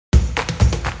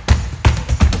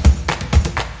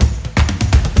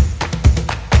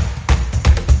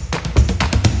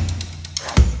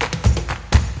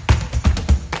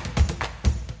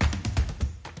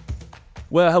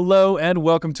Well, hello and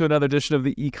welcome to another edition of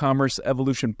the E-Commerce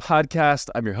Evolution Podcast.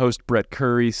 I'm your host, Brett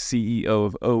Curry, CEO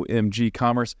of OMG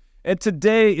Commerce. And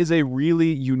today is a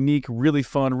really unique, really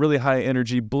fun, really high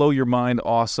energy, blow your mind,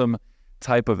 awesome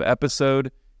type of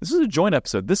episode. This is a joint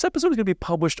episode. This episode is going to be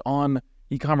published on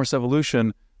E-Commerce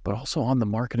Evolution, but also on the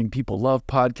Marketing People Love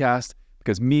podcast,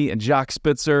 because me and Jacques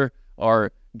Spitzer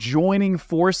are joining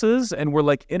forces and we're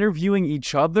like interviewing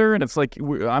each other. And it's like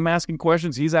I'm asking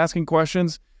questions, he's asking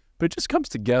questions, but it just comes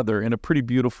together in a pretty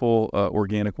beautiful,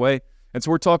 organic way. And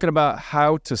so we're talking about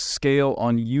how to scale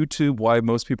on YouTube, why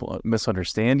most people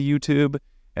misunderstand YouTube,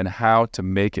 and how to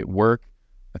make it work.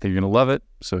 I think you're going to love it.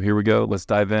 So here we go. Let's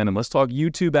dive in and let's talk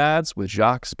YouTube ads with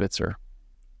Jacques Spitzer.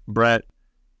 Brett,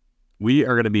 we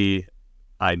are going to be,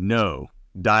 I know,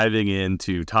 diving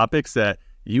into topics that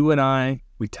you and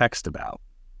we text about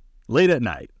late at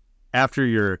night after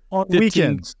your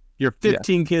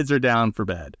 15 kids are down for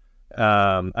bed.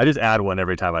 I just add one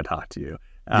every time I talk to you.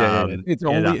 It's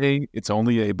only eight,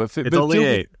 but it's only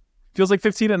eight. Feels like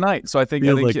 15 at night. So I think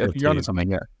like you're onto something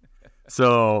here.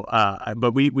 So,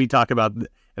 but we talk about,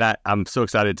 and I'm so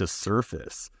excited to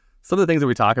surface some of the things that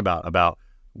we talk about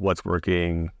what's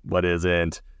working, what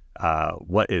isn't,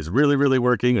 what is really, really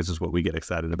working. This is what we get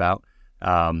excited about.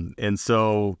 And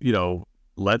so,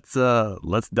 let's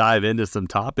dive into some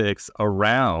topics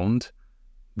around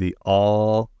the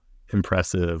all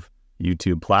impressive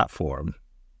YouTube platform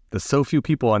that so few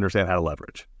people understand how to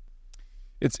leverage.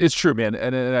 It's true, man.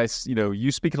 And I,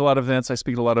 you speak at a lot of events. I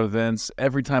speak at a lot of events.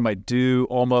 Every time I do,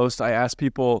 almost, I ask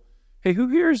people, hey, who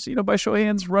here's, by show of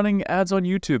hands, running ads on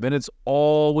YouTube? And it's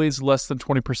always less than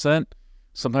 20%.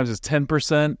 Sometimes it's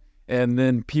 10%. And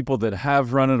then people that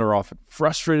have run it are often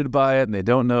frustrated by it and they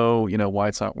don't know, why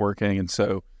it's not working. And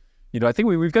so, I think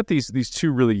we've got these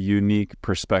two really unique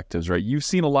perspectives, right? You've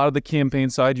seen a lot of the campaign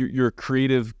side. You're a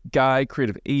creative guy,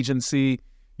 creative agency.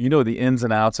 You know the ins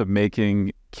and outs of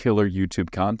making killer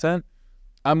YouTube content.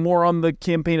 I'm more on the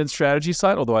campaign and strategy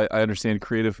side, although I understand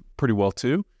creative pretty well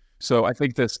too. So I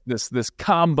think this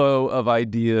combo of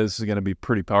ideas is going to be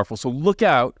pretty powerful. So look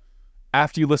out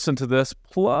after you listen to this,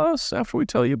 plus after we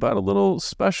tell you about a little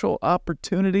special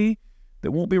opportunity that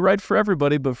won't be right for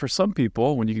everybody, but for some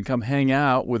people, when you can come hang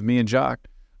out with me and Jacques,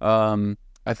 I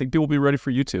think people will be ready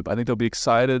for YouTube. I think they'll be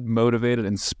excited, motivated,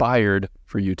 inspired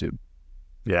for YouTube.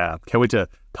 Yeah. Can't wait to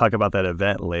talk about that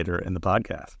event later in the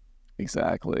podcast.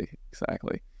 Exactly.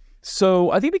 So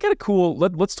I think we got a cool,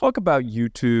 let's talk about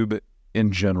YouTube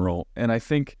in general. And I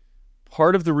think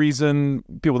part of the reason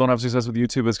people don't have success with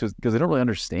YouTube is because they don't really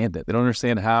understand it. They don't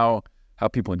understand how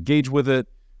people engage with it,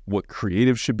 what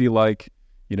creative should be like,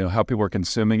 how people are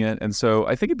consuming it. And so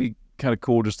I think it'd be kind of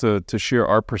cool just to share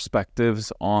our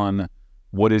perspectives on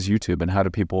what is YouTube and how do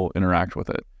people interact with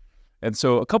it. And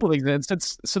so a couple of things, and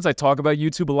since I talk about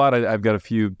YouTube a lot, I've got a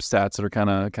few stats that are kind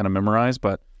of memorized,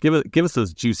 but give us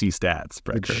those juicy stats,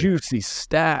 Brett. Juicy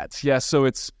stats. Yeah. So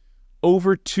it's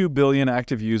over 2 billion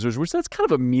active users, which that's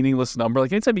kind of a meaningless number.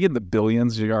 Like anytime you get in the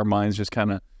billions, our minds just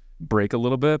kind of break a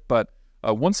little bit. But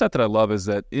one stat that I love is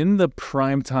that in the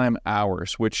primetime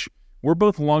hours, which we're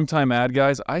both longtime ad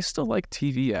guys, I still like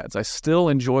TV ads. I still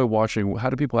enjoy watching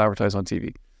how do people advertise on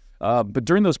TV. But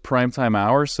during those primetime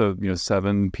hours, so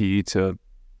 7p to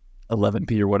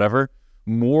 11p or whatever,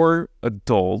 more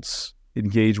adults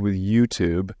engage with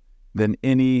YouTube than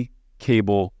any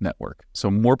cable network. So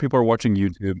more people are watching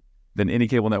YouTube than any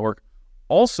cable network.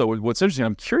 Also, what's interesting,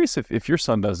 I'm curious if your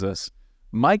son does this.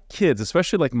 My kids,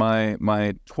 especially like my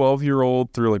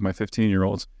 12-year-old through like my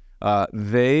 15-year-olds,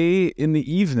 they, in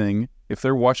the evening, if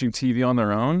they're watching TV on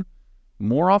their own,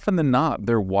 more often than not,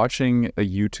 they're watching a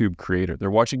YouTube creator.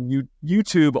 They're watching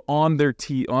YouTube on their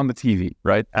on the TV,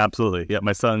 right? Absolutely. Yeah,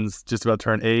 my son's just about to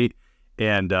turn 8,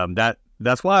 and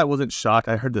that's why I wasn't shocked.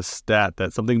 I heard this stat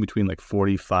that something between like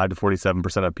 45 to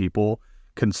 47% of people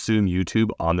consume YouTube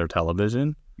on their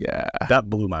television. Yeah. That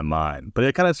blew my mind. But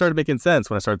it kind of started making sense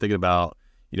when I started thinking about,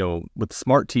 with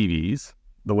smart TVs,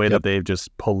 the way that they've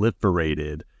just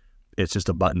proliferated, it's just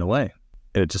a button away.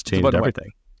 And it just changed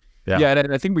everything. Yeah,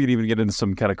 and I think we could even get into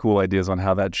some kind of cool ideas on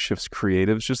how that shifts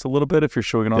creatives just a little bit if you're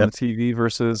showing it on the TV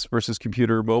versus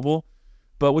computer or mobile.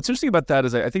 But what's interesting about that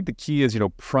is I think the key is,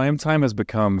 prime time has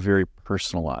become very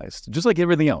personalized, just like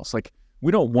everything else. Like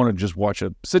we don't want to just watch a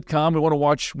sitcom. We want to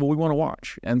watch what we want to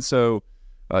watch. And so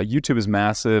YouTube is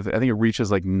massive. I think it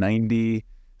reaches like 97%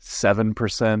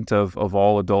 of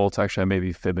all adults. Actually, I may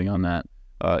be fibbing on that.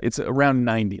 It's around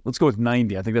 90. Let's go with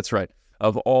 90. I think that's right.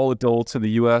 Of all adults in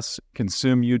the U.S.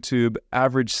 consume YouTube.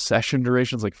 Average session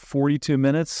duration is like 42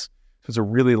 minutes. So it's a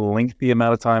really lengthy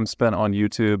amount of time spent on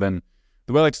YouTube. And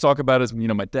the way I like to talk about it is,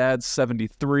 my dad's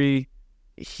 73.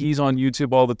 he's on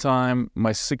YouTube all the time.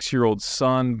 My 6-year-old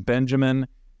son, Benjamin,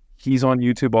 he's on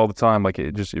YouTube all the time. Like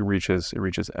it reaches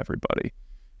everybody.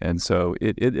 And so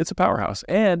it's a powerhouse.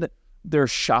 And there are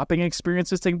shopping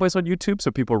experiences taking place on YouTube.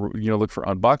 So people, look for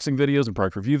unboxing videos and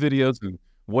product review videos and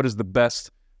what is the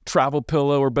best travel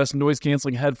pillow or best noise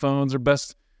canceling headphones or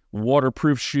best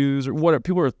waterproof shoes or whatever.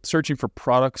 People are searching for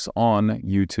products on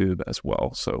YouTube as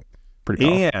well. So pretty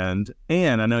powerful.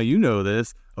 And I know you know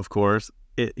this, of course,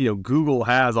 Google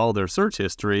has all their search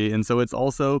history. And so it's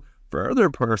also further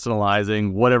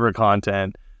personalizing whatever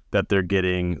content that they're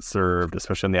getting served,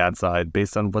 especially on the ad side,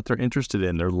 based on what they're interested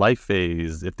in, their life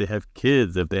phase, if they have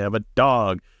kids, if they have a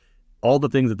dog, all the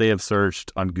things that they have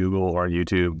searched on Google or on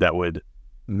YouTube that would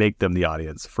make them the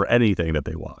audience for anything that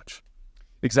they watch.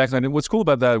 Exactly. And what's cool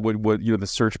about that, what the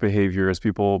search behavior is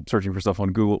people searching for stuff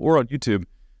on Google or on YouTube,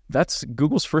 that's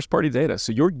Google's first party data.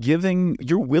 So you're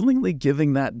willingly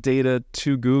giving that data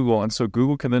to Google. And so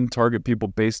Google can then target people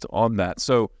based on that.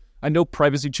 So I know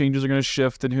privacy changes are going to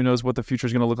shift and who knows what the future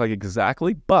is going to look like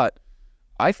exactly, but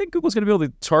I think Google's going to be able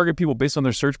to target people based on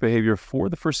their search behavior for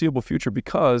the foreseeable future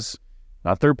because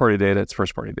not third-party data, it's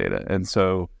first-party data. And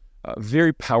so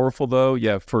very powerful though.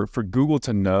 Yeah, for Google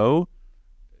to know,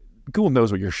 Google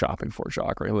knows what you're shopping for,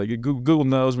 Jacques, right? Like Google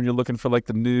knows when you're looking for like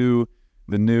the new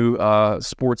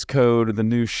sports code or the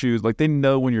new shoes, like they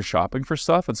know when you're shopping for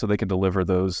stuff. And so they can deliver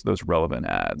those relevant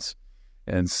ads.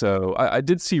 And so I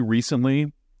did see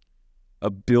recently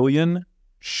 1 billion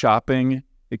shopping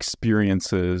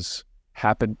experiences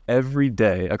happen every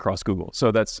day across Google.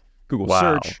 So that's Google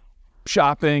search,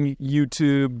 shopping,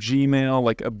 YouTube, Gmail,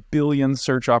 like 1 billion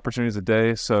search opportunities a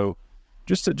day. So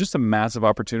just a massive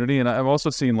opportunity. And I've also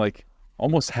seen like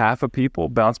almost half of people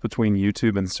bounce between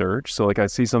YouTube and search. So like I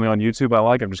see something on YouTube I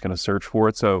like, I'm just going to search for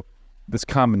it. So this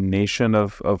combination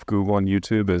of Google and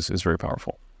YouTube is very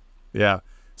powerful. Yeah.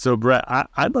 So Brett,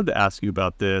 I'd love to ask you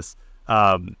about this.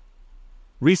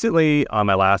 Recently, on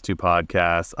my last 2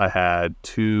 podcasts, I had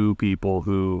 2 people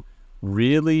who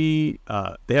really,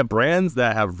 they have brands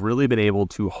that have really been able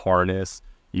to harness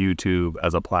YouTube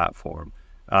as a platform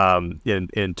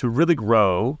and to really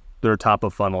grow their top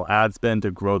of funnel ad spend,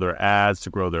 to grow their ads, to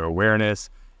grow their awareness,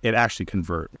 and actually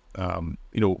convert.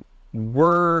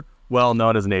 We're well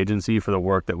known as an agency for the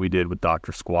work that we did with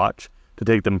Dr. Squatch to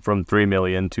take them from 3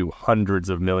 million to hundreds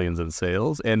of millions in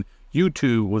sales. And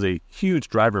YouTube was a huge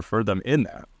driver for them in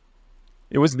that.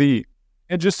 It was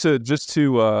and just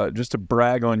to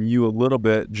brag on you a little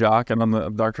bit, Jacques, and on the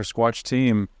Dr. Squatch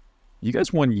team, you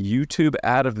guys won YouTube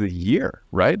Ad of the Year,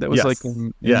 right? That was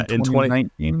in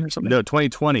 2019 or something. No,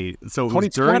 2020. So it was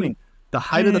during the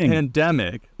height of the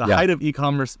pandemic, height of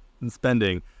e-commerce and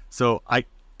spending. So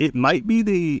it might be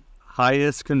the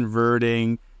highest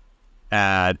converting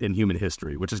ad in human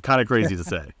history, which is kind of crazy to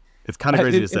say. It's kind of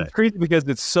crazy to say. It's crazy because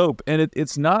it's soap, and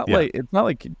it's not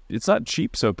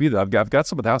cheap soap either. I've got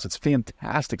some at the house. It's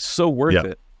fantastic, so worth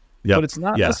it. Yep. But it's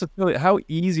not necessarily how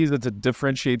easy is it to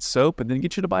differentiate soap and then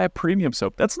get you to buy a premium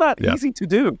soap. That's not easy to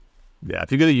do. Yeah,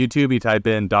 if you go to YouTube, you type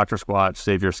in Dr. Squatch,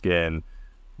 save your skin,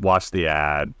 watch the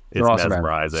ad. It's awesome,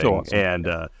 mesmerizing. So awesome. And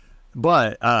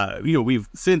but we've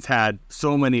since had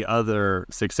so many other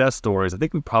success stories. I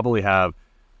think we probably have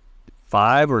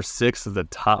 5 or 6 of the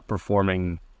top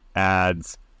performing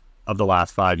ads of the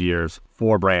last 5 years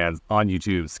for brands on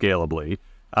YouTube scalably.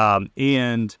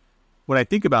 And when I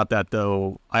think about that,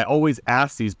 though, I always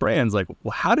ask these brands, like,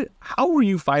 well, how were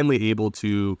you finally able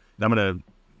to, and I'm going to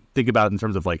think about it in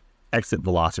terms of like exit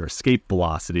velocity or escape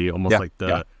velocity, almost like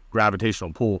the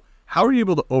gravitational pull. How are you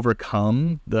able to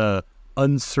overcome the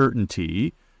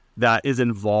uncertainty that is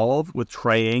involved with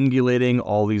triangulating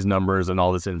all these numbers and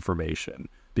all this information?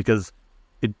 Because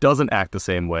it doesn't act the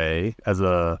same way as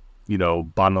a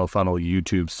bottom of the funnel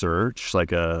YouTube search,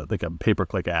 like a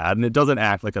pay-per-click ad, and it doesn't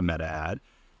act like a meta ad.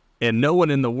 And no one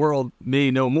in the world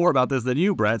may know more about this than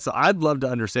you, Brett. So I'd love to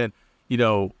understand,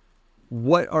 how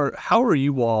are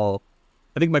you all?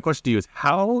 I think my question to you is,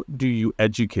 how do you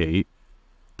educate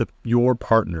your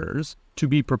partners to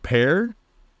be prepared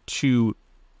to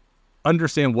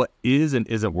understand what is and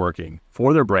isn't working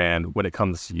for their brand when it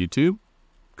comes to YouTube?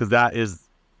 Because that is,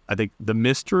 I think, the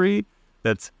mystery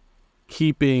that's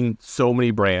keeping so many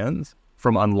brands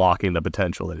from unlocking the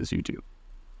potential that is YouTube.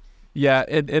 Yeah,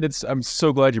 and I'm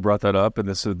so glad you brought that up, and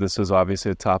this is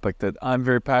obviously a topic that I'm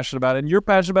very passionate about, and you're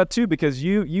passionate about too, because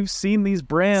you've seen these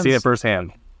brands. See it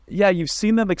firsthand. Yeah, you've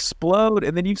seen them explode,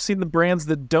 and then you've seen the brands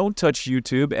that don't touch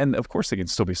YouTube, and of course they can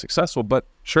still be successful, but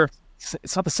sure,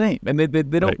 it's not the same, and they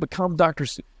don't become Dr.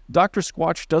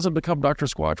 Squatch doesn't become Dr.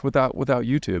 Squatch without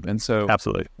YouTube, and so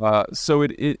absolutely. So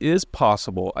it is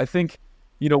possible. I think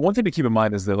one thing to keep in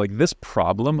mind is that like this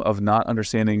problem of not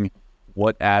understanding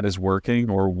what ad is working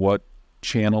or what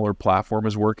channel or platform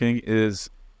is working is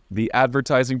the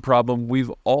advertising problem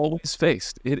we've always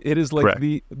faced. It is like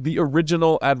the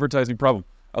original advertising problem.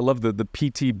 I love the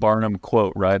P.T. Barnum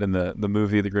quote, right? And the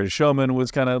movie The Greatest Showman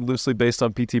was kind of loosely based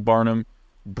on P.T. Barnum.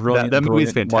 Brilliant. That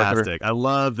movie's fantastic. Marketer. I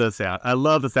love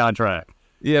the soundtrack.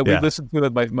 Yeah, we listen to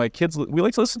it. My kids, we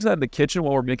like to listen to that in the kitchen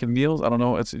while we're making meals. I don't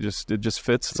know. It just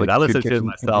fits. It's Dude, like I listen to it kitchen,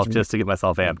 myself just to get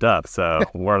myself amped up. So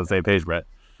we're on the same page, Brett.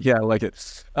 Yeah, I like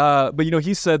it. But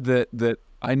he said that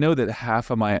I know that half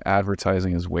of my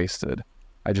advertising is wasted.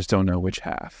 I just don't know which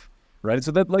half. Right.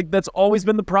 So that's always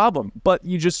been the problem. But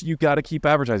you got to keep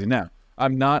advertising. Now,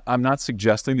 I'm not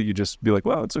suggesting that you just be like,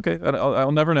 well, it's okay.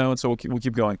 I'll never know. And so we'll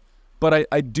keep going. But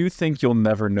I do think you'll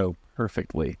never know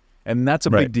perfectly. And that's a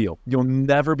big deal. You'll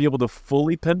never be able to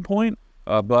fully pinpoint.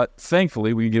 But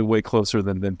thankfully, we can get way closer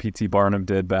than P.T. Barnum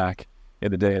did back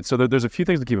in the day. And so there's a few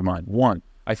things to keep in mind. One,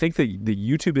 I think that the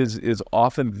YouTube is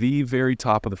often the very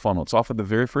top of the funnel. It's often the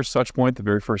very first touch point, the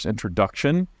very first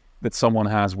introduction that someone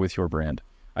has with your brand.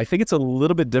 I think it's a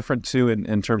little bit different too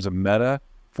in terms of Meta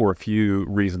for a few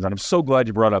reasons. And I'm so glad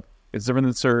you brought up it's different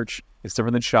than search, it's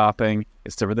different than shopping,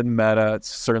 it's different than Meta, it's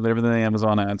certainly different than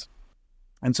Amazon ads.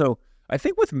 And so I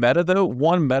think with Meta though,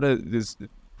 Meta is a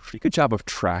pretty good job of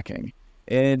tracking.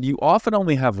 And you often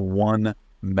only have one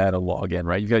Meta login,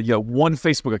 right? You got one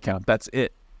Facebook account, that's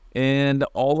it. And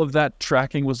all of that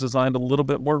tracking was designed a little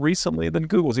bit more recently than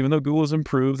Google's, even though Google's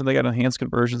improved and they got enhanced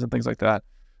conversions and things like that.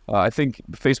 I think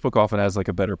Facebook often has like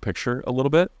a better picture a little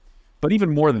bit, but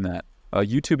even more than that,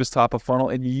 YouTube is top of funnel,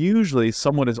 and usually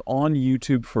someone is on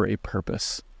YouTube for a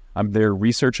purpose. I'm there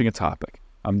researching a topic.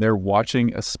 I'm there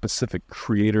watching a specific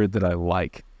creator that I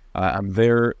like. I'm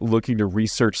there looking to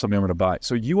research something I'm going to buy.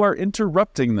 So you are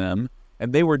interrupting them,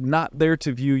 and they were not there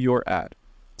to view your ad.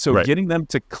 So getting them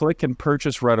to click and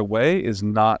purchase right away is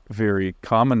not very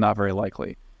common, not very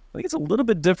likely. I think it's a little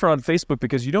bit different on Facebook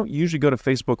because you don't usually go to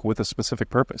Facebook with a specific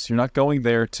purpose. You're not going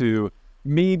there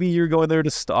maybe you're going there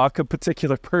to stalk a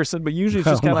particular person, but usually it's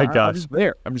just kind of, I'm just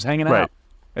there. I'm just hanging out.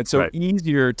 And so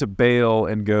easier to bail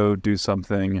and go do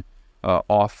something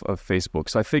off of Facebook.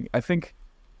 So I think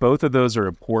both of those are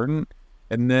important.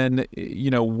 And then,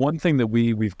 one thing that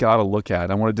we've got to look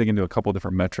at, I want to dig into a couple of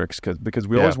different metrics because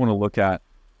we always want to look at,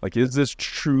 like, is this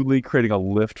truly creating a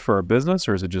lift for our business,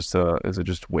 or is it just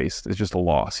waste? It's just a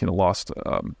loss,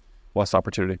 lost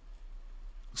opportunity.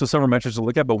 So several metrics to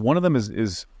look at, but one of them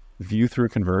is view through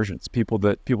conversions. People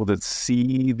that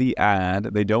see the ad,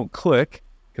 they don't click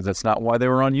because that's not why they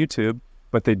were on YouTube,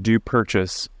 but they do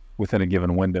purchase within a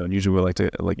given window, and usually we like to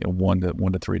a 1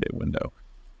 to 3 day window.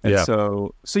 And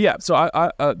so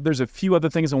I there's a few other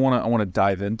things I want to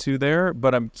dive into there,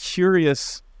 but I'm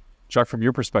curious, Jacques, from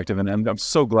your perspective, and I'm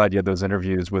so glad you had those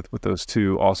interviews with those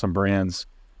two awesome brands.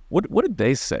 What did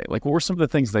they say? Like, what were some of the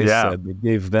things they said that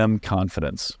gave them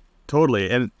confidence?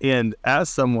 Totally. And as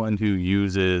someone who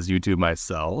uses YouTube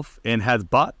myself and has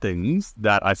bought things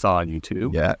that I saw on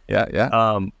YouTube.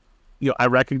 I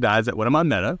recognize that when I'm on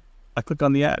Meta, I click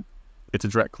on the ad. It's a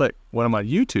direct click. When I'm on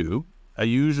YouTube, I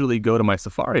usually go to my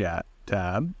Safari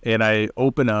tab and I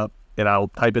open up and I'll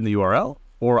type in the URL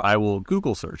or I will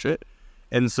Google search it.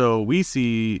 And so we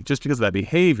see, just because of that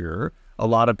behavior, a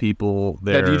lot of people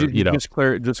there, just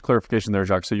clarification there,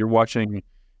 Jacques. So you're watching YouTube.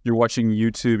 You're watching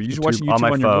YouTube on my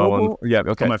phone. Your mobile? Yeah,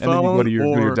 okay. On my and phone, then you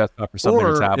go to your desktop or something.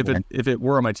 Or or tablet. if it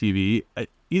were on my TV,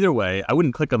 either way, I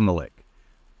wouldn't click on the link.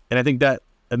 And I think that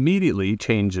immediately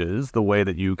changes the way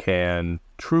that you can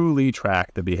truly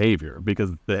track the behavior,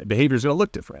 because the behavior is going to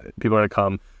look different. People are going to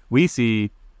come. We see,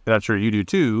 and I'm sure you do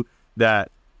too, that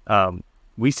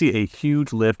we see a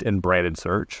huge lift in branded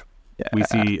search. Yeah. We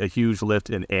see a huge lift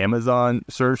in Amazon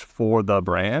search for the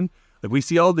brand. Like, we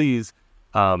see all these,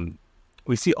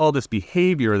 we see all this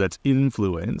behavior that's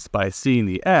influenced by seeing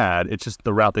the ad. It's just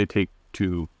the route they take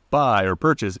to buy or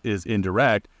purchase is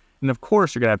indirect. And of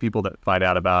course, you're going to have people that find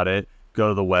out about it, go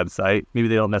to the website. Maybe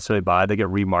they don't necessarily buy. They get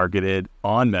remarketed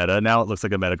on Meta. Now it looks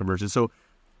like a Meta conversion. So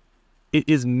it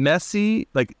is messy.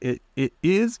 Like, it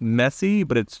is messy,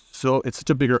 but it's such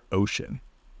a bigger ocean.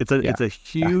 It's a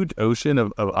huge ocean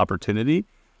of opportunity.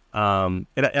 And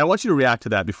I want you to react to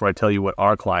that before I tell you what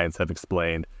our clients have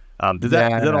explained. Does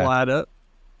that all add up?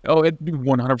 Oh, it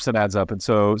 100% adds up. And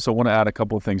so I want to add a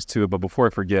couple of things to it. But before I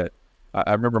forget,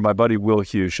 I remember my buddy Will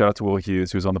Hughes, shout out to Will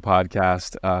Hughes, who was on the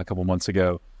podcast a couple months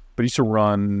ago. But he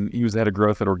was the head of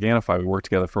growth at Organifi. We worked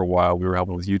together for a while. We were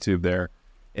helping with YouTube there.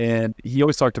 And he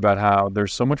always talked about how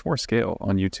there's so much more scale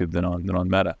on YouTube than on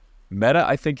Meta. Meta,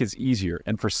 I think, is easier.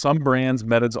 And for some brands,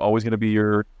 Meta's always going to be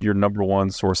your number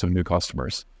one source of new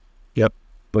customers. Yep.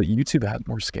 but YouTube has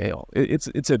more scale.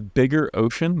 It's a bigger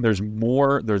ocean. There's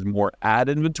more ad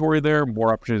inventory there,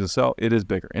 more opportunity to sell. It is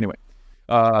bigger. Anyway,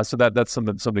 so that's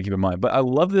something to keep in mind. But I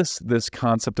love this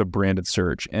concept of branded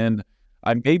search, and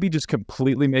I may be just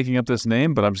completely making up this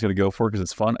name, but I'm just going to go for it because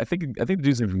it's fun. I think the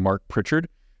dude's name is Mark Pritchard,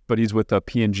 but he's with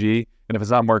P&G, and if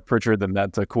it's not Mark Pritchard, then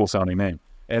that's a cool sounding name.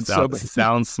 And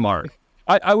sounds smart.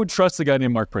 I would trust the guy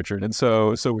named Mark Pritchard, and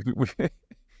so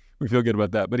we feel good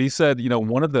about that. But he said,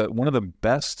 one of the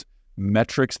best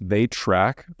metrics they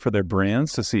track for their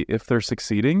brands to see if they're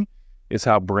succeeding is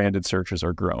how branded searches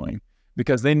are growing,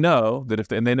 because they know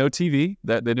that and they know TV,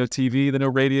 they know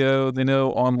radio, they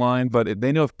know online, but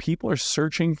they know if people are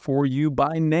searching for you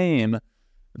by name,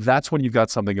 that's when you've got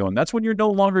something going. That's when you're no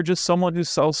longer just someone who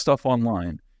sells stuff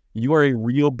online. You are a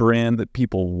real brand that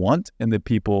people want and that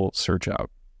people search out.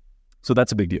 So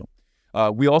that's a big deal.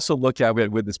 We also look at, we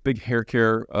had this big hair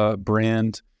care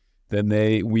brand. Then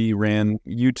we ran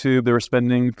YouTube. They were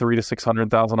spending $300,000 to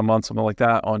 $600,000 a month, something like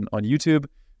that on YouTube.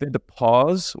 They had to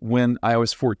pause when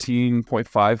iOS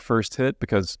 14.5 first hit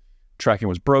because tracking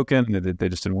was broken and they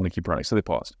just didn't want to keep running. So they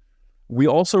paused. We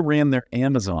also ran their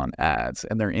Amazon ads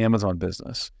and their Amazon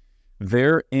business.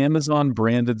 Their Amazon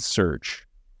branded search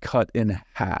cut in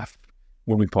half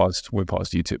when we paused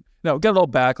YouTube. Now, we got it all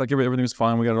back, like everything was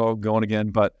fine. We got it all going again,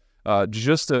 but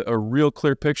just a real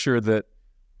clear picture that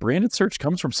branded search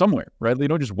comes from somewhere, right? You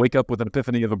don't just wake up with an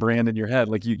epiphany of a brand in your head.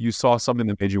 Like you saw something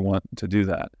that made you want to do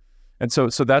that. And so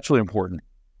that's really important.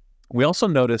 We also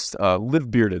noticed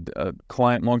Live Bearded, a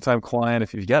client, longtime client.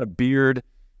 If you've got a beard,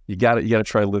 you got to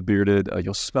try Live Bearded.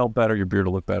 You'll smell better. Your beard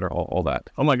will look better. All that.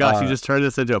 Oh my gosh! You just turned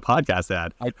this into a podcast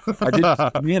ad. I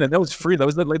did, man, and that was free. That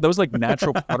was like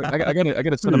natural. I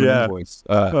gotta send them an invoice.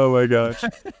 Oh my gosh!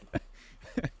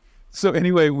 So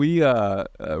anyway, we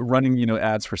running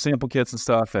ads for sample kits and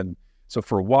stuff, and so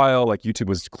for a while, like YouTube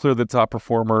was clearly the top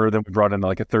performer. Then we brought in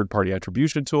like a third-party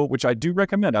attribution tool, which I do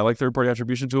recommend. I like third-party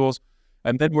attribution tools.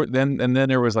 And then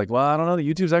there was like, well, I don't know,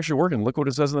 the YouTube's actually working. Look what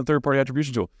it says in the third-party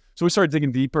attribution tool. So we started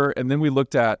digging deeper, and then we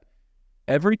looked at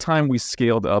every time we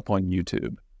scaled up on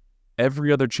YouTube,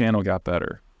 every other channel got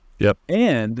better. Yep.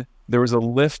 And there was a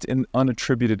lift in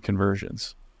unattributed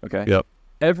conversions. Okay. Yep.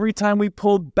 Every time we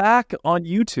pulled back on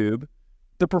YouTube,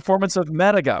 the performance of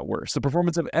Meta got worse. The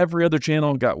performance of every other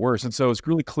channel got worse. And so it's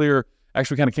really clear,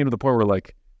 actually kind of came to the point where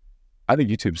like, I think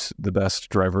YouTube's the best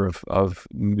driver of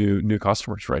new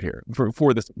customers right here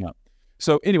for this account.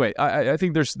 So anyway, I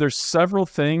think there's several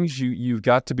things you've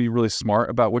got to be really smart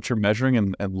about what you're measuring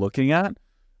and looking at,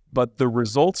 but the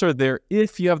results are there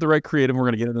if you have the right creative. We're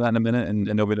going to get into that in a minute, and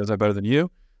nobody does that better than you.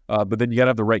 But then you got to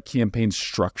have the right campaign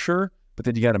structure, but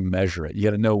then you got to measure it. You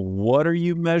got to know, what are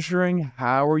you measuring?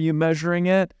 How are you measuring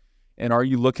it? And are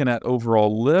you looking at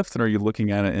overall lift, and are you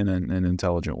looking at it in an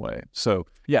intelligent way? So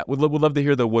yeah, we'd love to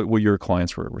hear what your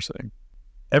clients were saying.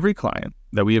 Every client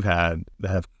that we have had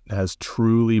that has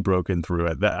truly broken through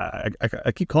it.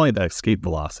 I keep calling it that escape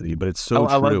velocity, but it's so true.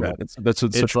 I love that. It's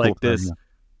such like cool this,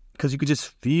 because you could just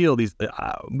feel these.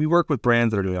 We work with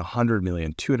brands that are doing $100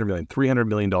 million, $200 million, $300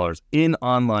 million in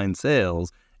online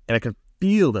sales, and I can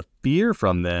feel the fear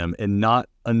from them in not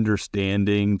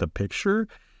understanding the picture.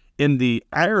 And the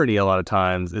irony a lot of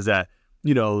times is that,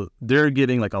 they're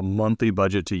getting like a monthly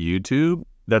budget to YouTube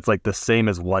that's like the same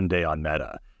as one day on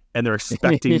Meta. And they're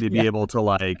expecting to be able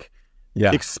to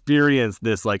experience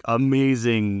this like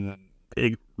amazing,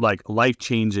 like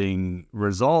life-changing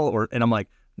result. And I'm like,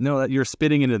 no, that you're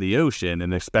spitting into the ocean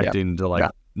and expecting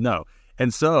to no.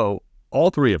 And so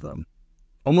all three of them,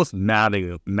 almost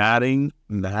maddeningly,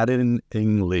 I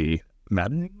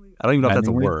don't even know if that's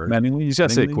a word. Maddeningly? You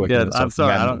gotta say it quick. Yeah, I'm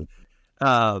sorry. I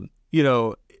don't.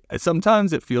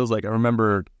 Sometimes it feels like, I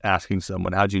remember asking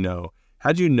someone, how'd you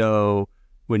know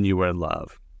when you were in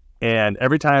love? And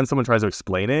every time someone tries to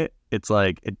explain it, it's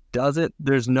like, it doesn't,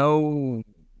 there's no,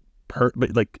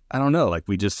 but like, I don't know, like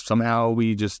we just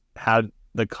had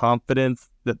the confidence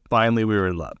that finally we were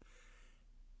in love.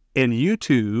 In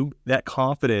YouTube, that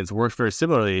confidence works very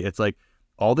similarly. It's like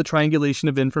all the triangulation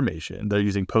of information. They're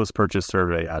using post-purchase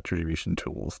survey attribution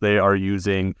tools. They are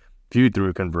using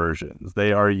view-through conversions.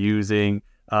 They are using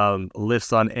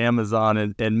lifts on Amazon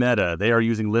and Meta. They are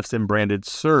using lifts in branded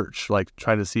search, like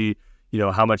trying to see,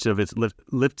 how much of it's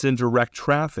lifts in direct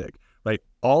traffic, right?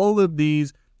 All of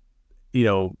these,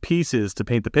 pieces to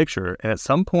paint the picture. And at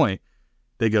some point,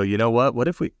 they go, you know what? What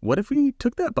if we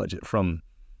took that budget from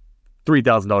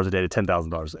 $3,000 a day to $10,000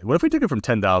 a day? What if we took it from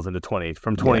 10,000 to 20,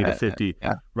 from 20 to 50,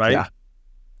 right? Yeah.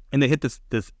 And they hit this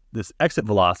exit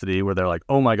velocity where they're like,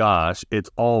 oh my gosh, it's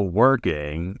all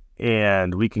working,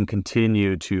 and we can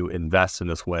continue to invest in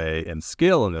this way and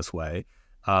scale in this way.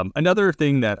 Another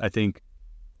thing that I think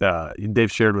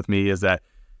they've shared with me is that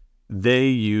they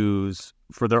use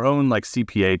for their own like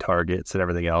CPA targets and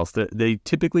everything else, that they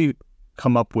typically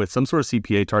come up with some sort of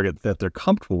CPA target that they're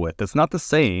comfortable with. That's not the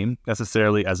same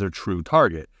necessarily as their true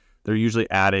target. They're usually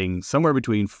adding somewhere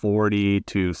between 40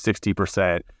 to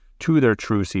 60% to their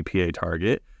true CPA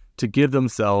target to give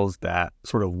themselves that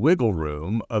sort of wiggle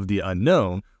room of the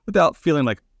unknown without feeling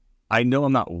like, I know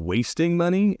I'm not wasting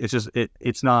money. It's just,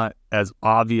 it's not as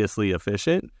obviously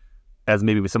efficient as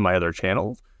maybe with some of my other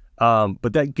channels.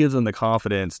 But that gives them the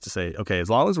confidence to say, okay, as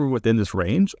long as we're within this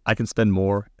range, I can spend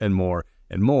more and more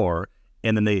and more.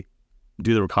 And then they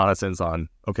do the reconnaissance on,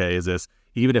 okay, is this,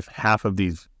 even if half of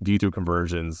these YouTube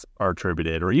conversions are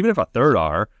attributed, or even if a third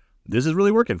are, this is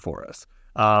really working for us.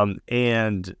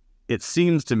 And it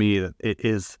seems to me that it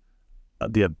is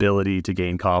the ability to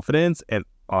gain confidence, and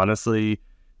honestly,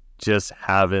 just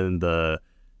having the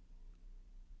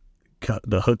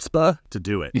chutzpah to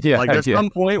do it. Yeah, like there's yeah, some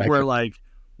point exactly. where like,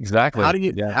 Exactly. how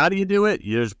do you do it?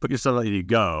 You just put yourself out, you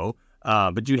go.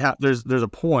 But you have, there's a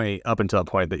point up until a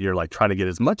point that you're like trying to get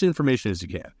as much information as you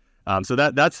can. So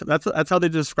that's how they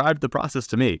described the process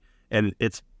to me. And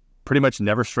it's pretty much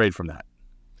never strayed from that.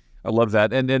 I love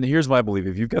that. And here's my belief.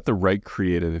 If you've got the right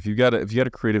creative, if you got a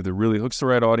creative that really hooks the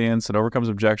right audience and overcomes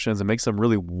objections and makes them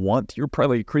really want, your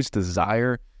probably creates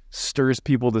desire, stirs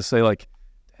people to say like,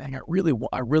 dang, I really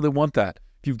want that.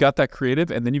 If you've got that creative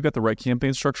and then you've got the right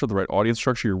campaign structure, the right audience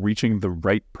structure, you're reaching the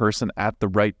right person at the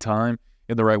right time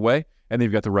in the right way, and then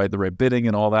you've got the right bidding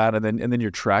and all that, and then you're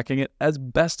tracking it as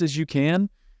best as you can.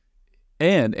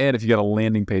 And if you got a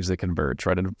landing page that converts,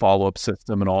 right, and a follow-up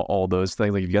system and all those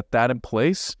things, like you get that in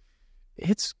place,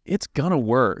 it's gonna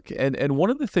work. And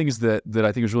one of the things that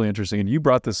I think is really interesting, and you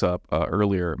brought this up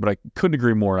earlier, but I couldn't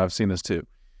agree more. I've seen this too.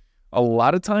 A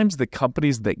lot of times the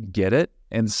companies that get it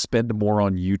and spend more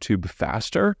on YouTube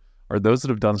faster are those that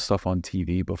have done stuff on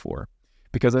TV before.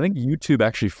 Because I think YouTube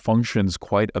actually functions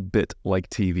quite a bit like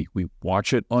TV. We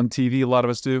watch it on TV, a lot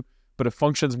of us do, but it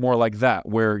functions more like that,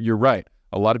 where you're right.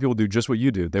 A lot of people do just what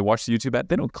you do. They watch the YouTube ad,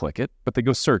 they don't click it, but they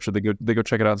go search or they go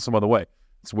check it out in some other way.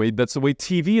 That's the way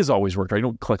TV has always worked, right? You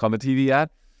don't click on the TV ad.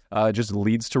 It just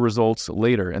leads to results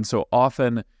later. And so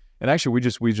often, and actually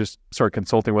we just started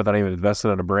consulting with, I even invested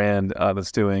in a brand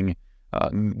that's doing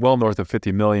well north of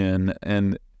 50 million,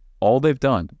 and all they've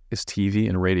done is TV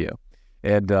and radio.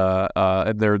 And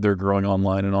they're growing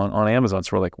online and on Amazon.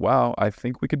 So we're like, wow, I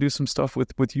think we could do some stuff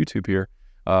with YouTube here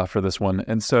for this one.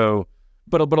 And so,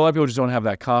 but a lot of people just don't have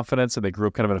that confidence, and they grew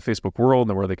up kind of in a Facebook world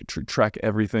and where they could track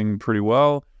everything pretty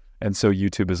well. And so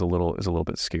YouTube is a little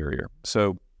bit scarier.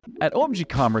 So at OMG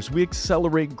Commerce, we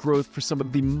accelerate growth for some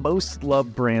of the most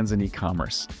loved brands in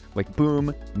e-commerce, like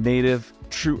Boom, Native,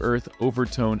 True Earth,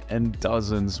 Overtone, and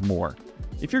dozens more.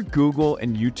 If your Google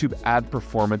and YouTube ad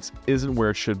performance isn't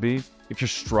where it should be, if you're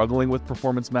struggling with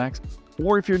Performance Max,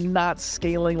 or if you're not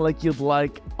scaling like you'd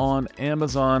like on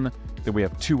Amazon, then we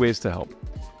have two ways to help.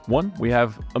 One, we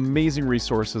have amazing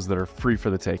resources that are free for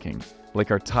the taking,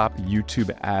 like our top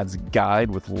YouTube ads guide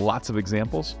with lots of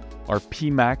examples, our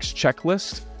PMax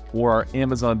checklist, or our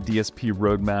Amazon DSP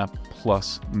roadmap,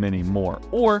 plus many more.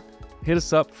 Or hit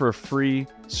us up for a free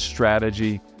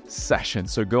strategy session.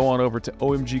 So go on over to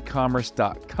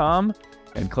omgcommerce.com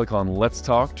and click on Let's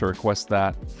Talk to request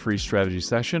that free strategy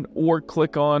session, or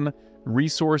click on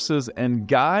Resources and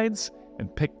Guides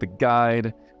and pick the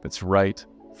guide that's right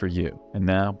for you. And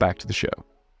now back to the show.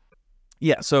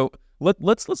 Yeah, so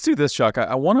let's do this, Jacques.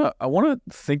 I wanna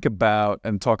think about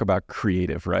and talk about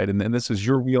creative, right? And this is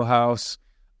your wheelhouse.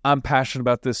 I'm passionate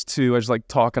about this too. I just like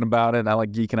talking about it, and I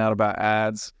like geeking out about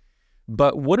ads.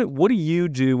 But what do you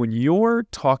do when you're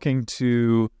talking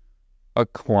to a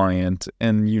client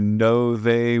and you know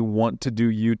they want to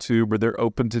do YouTube or they're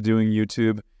open to doing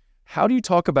YouTube? How do you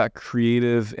talk about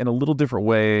creative in a little different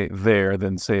way there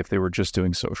than, say, if they were just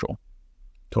doing social?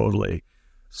 Totally.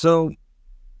 So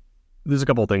there's a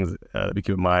couple of things that we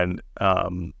keep in mind.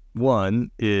 One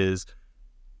is,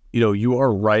 you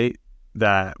are right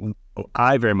that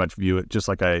I very much view it just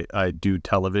like I do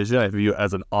television. I view it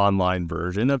as an online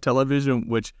version of television,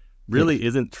 which really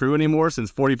isn't true anymore, since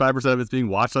 45% of it's being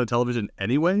watched on television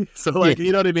anyway. So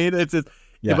you know what I mean?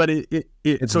 But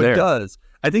it does.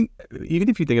 I think even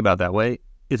if you think about it that way,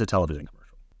 it's a television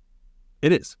commercial.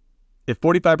 It is. If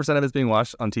 45% of it's being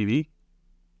watched on TV,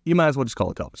 you might as well just call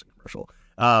it a television commercial.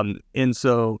 And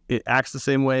so it acts the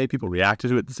same way. People react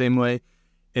to it the same way.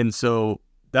 And so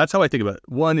that's how I think about it.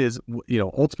 One is,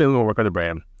 ultimately when we work on the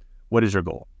brand, what is your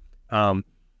goal?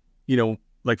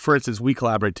 Like for instance, we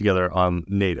collaborate together on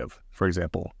Native, for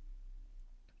example.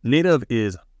 Native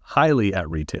is highly at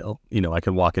retail. I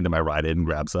can walk into my Rite Aid and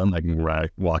grab some. I can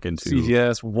walk into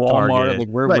CVS, Walmart, Target, like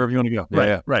wherever you want to go.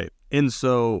 Right. And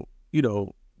so,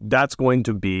 that's going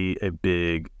to be a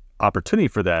big opportunity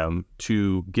for them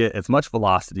to get as much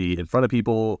velocity in front of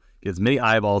people, get as many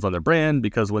eyeballs on their brand,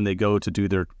 because when they go to do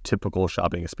their typical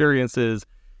shopping experiences,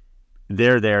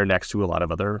 they're there next to a lot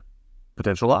of other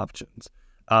potential options.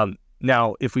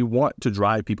 Now, if we want to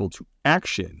drive people to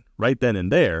action right then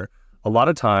and there, a lot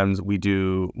of times we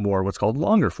do more what's called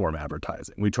longer form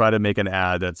advertising. We try to make an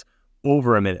ad that's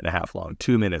over 1.5 minutes long,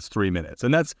 2 minutes, 3 minutes.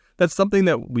 And that's something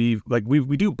that we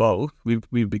do both.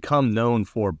 We've become known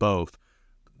for both.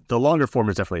 The longer form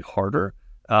is definitely harder.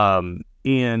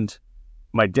 And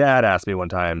my dad asked me one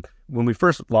time, when we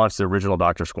first launched the original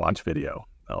Dr. Squatch video,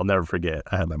 I'll never forget,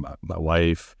 I had my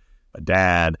wife, my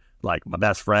dad, like my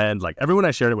best friend, like everyone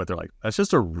I shared it with, they're like, that's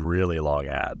just a really long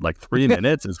ad. Like 3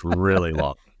 minutes is really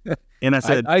long. And I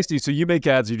said, I see. So you make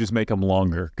ads, you just make them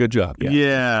longer. Good job.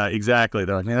 Yeah, exactly.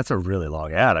 They're like, man, that's a really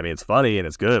long ad. I mean, it's funny and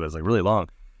it's good, but it's like really long.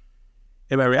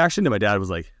 And my reaction to my dad was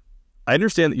like, I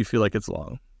understand that you feel like it's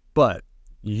long, but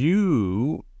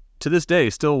you, to this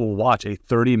day, still will watch a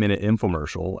 30-minute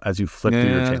infomercial as you flip through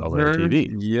your channels on your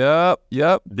TV.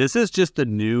 Yep. This is just the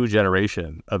new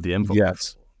generation of the infomercial.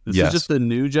 Yes. This is just the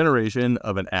new generation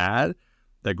of an ad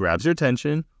that grabs your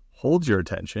attention, holds your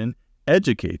attention,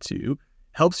 educates you,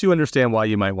 helps you understand why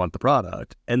you might want the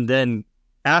product, and then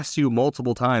asks you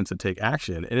multiple times to take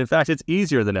action. And in fact, it's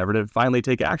easier than ever to finally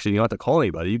take action. You don't have to call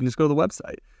anybody. You can just go to the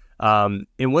website.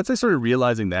 And once I started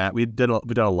realizing that, we've done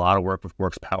a lot of work with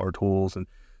Works Power Tools, and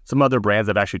some other brands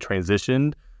have actually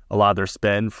transitioned a lot of their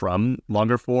spend from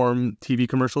longer form TV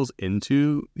commercials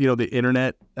into, the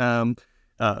internet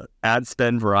ad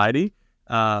spend variety.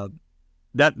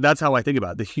 That's how I think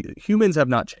about it. The humans have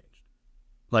not changed.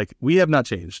 Like, we have not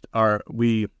changed. I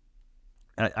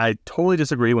totally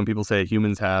disagree when people say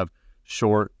humans have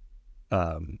short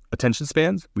attention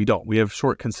spans. We don't. We have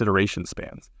short consideration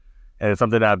spans. And it's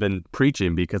something I've been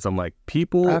preaching, because I'm like,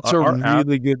 people That's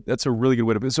a really good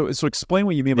way to put it. So explain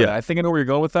what you mean by that. I think I know where you're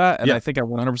going with that, and I think I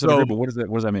 100% agree, but what does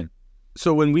that mean?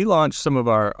 So when we launch some of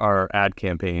our ad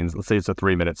campaigns, let's say it's a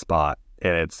 3-minute spot,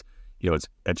 and it's it's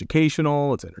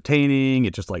educational, it's entertaining,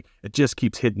 it just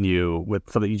keeps hitting you with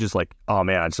something you just like, oh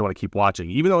man, I just want to keep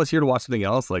watching. Even though it's here to watch something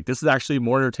else, like, this is actually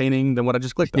more entertaining than what I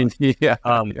just clicked on.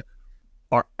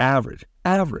 Our average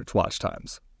watch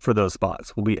times for those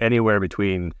spots will be anywhere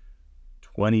between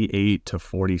 28 to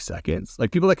 40 seconds.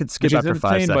 Like, people that could skip after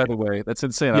 5 seconds. By the way, that's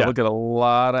insane. I look at a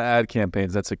lot of ad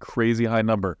campaigns. That's a crazy high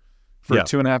number for a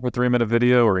 2.5 or 3 minute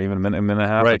video, or even a minute and a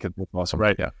half. Right. Like, it's awesome.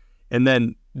 Right. Yeah. And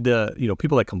then the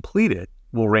people that complete it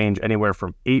will range anywhere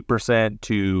from 8%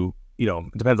 to,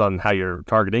 it depends on how you're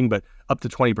targeting, but up to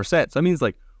 20%. So that means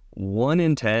like 1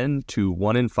 in 10 to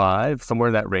 1 in 5, somewhere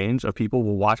in that range of people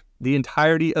will watch the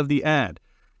entirety of the ad.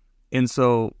 And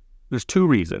so there's 2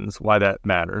 reasons why that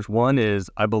matters. One is,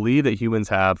 I believe that humans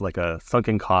have like a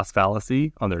sunken cost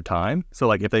fallacy on their time. So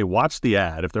like, if they watch the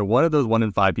ad, if they're one of those 1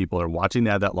 in 5 people are watching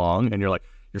the ad that long, and you're like,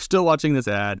 you're still watching this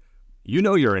ad,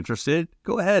 you're interested,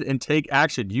 go ahead and take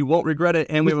action. You won't regret it,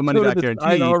 and we have a money back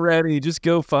guarantee. Already, just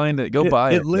go find it, go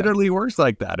buy it. It literally works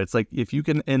like that. It's like, if you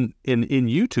can, in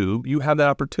YouTube, you have that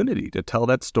opportunity to tell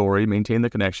that story, maintain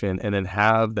the connection, and then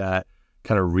have that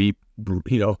kind of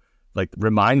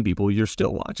remind people you're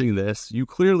still watching this. You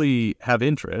clearly have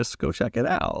interest. Go check it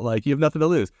out. Like, you have nothing to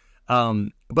lose.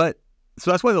 But so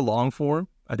that's why the long form,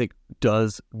 I think,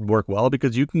 does work well,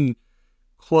 because you can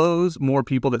close more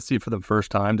people that see it for the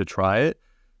first time to try it,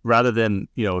 rather than,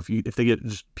 if they get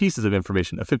just pieces of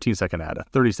information, a 15-second ad, a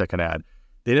 30-second ad,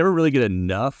 they never really get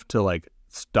enough to like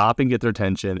stop and get their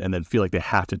attention and then feel like they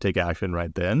have to take action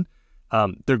right then.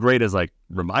 They're great as like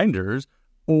reminders,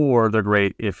 or they're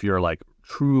great if you're like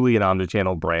truly an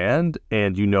omnichannel brand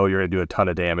and you're going to do a ton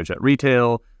of damage at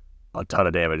retail, a ton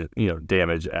of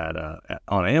damage at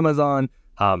on Amazon.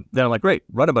 Then I'm like, great,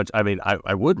 run a bunch. I mean,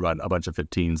 I would run a bunch of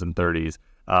 15s and 30s,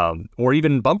 or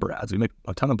even bumper ads. We make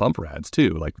a ton of bumper ads too,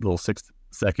 like little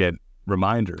 6-second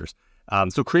reminders.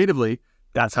 So creatively,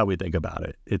 that's how we think about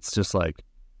it. It's just like,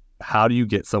 how do you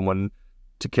get someone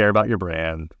to care about your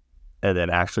brand, and then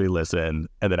actually listen,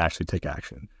 and then actually take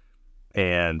action?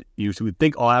 And you would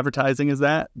think all advertising is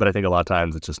that, but I think a lot of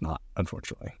times it's just not,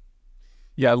 unfortunately.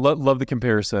 Yeah, I love the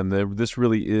comparison. This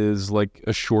really is like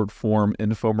a short form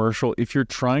infomercial. If you're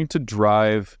trying to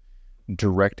drive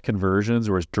direct conversions,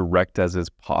 or as direct as is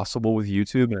possible with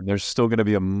YouTube, and there's still going to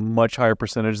be a much higher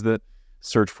percentage that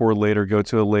search for later, go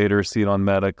to a later, see it on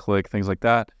Meta, click, things like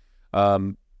that.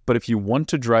 But if you want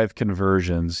to drive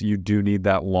conversions, you do need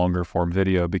that longer form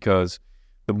video, because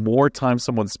the more time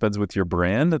someone spends with your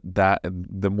brand,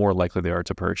 the more likely they are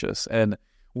to purchase. And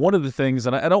one of the things,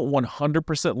 and I don't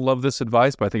 100% love this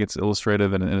advice, but I think it's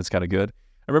illustrative and it's kind of good.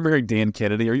 I remember hearing Dan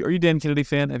Kennedy. Are you a Dan Kennedy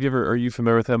fan? Are you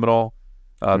familiar with him at all?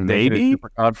 Dan Kennedy Super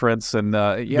Conference, and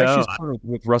he actually is partnered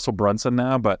with Russell Brunson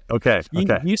now. But he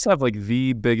used to have like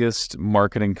the biggest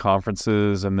marketing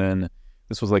conferences, and then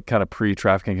this was like kind of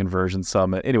pre-Trafficking Conversion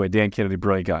Summit. Anyway, Dan Kennedy,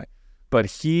 brilliant guy. But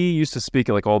he used to speak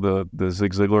at like all the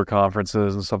Zig Ziglar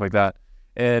conferences and stuff like that.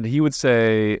 And he would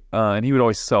say, and he would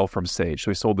always sell from stage.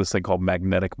 So he sold this thing called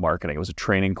magnetic marketing. It was a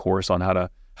training course on how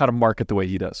to market the way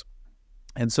he does.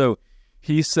 And so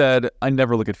he said, I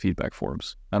never look at feedback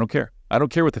forums. I don't care. I don't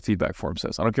care what the feedback forum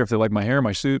says. I don't care if they like my hair,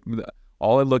 my suit.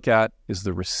 All I look at is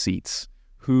the receipts.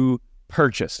 Who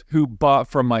purchased, who bought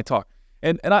from my talk.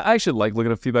 And I actually like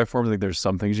looking at feedback forums. I think there's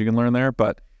some things you can learn there,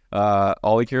 but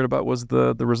all he cared about was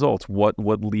the results, what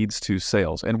leads to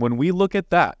sales. And when we look at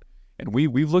that, and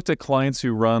we've looked at clients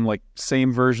who run like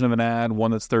same version of an ad, one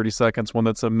that's 30 seconds, one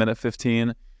that's a minute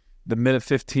 15. The minute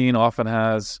 15 often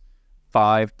has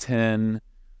 5, 10x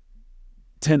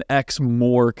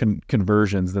more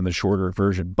conversions than the shorter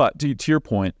version. But to your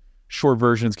point, short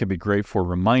versions can be great for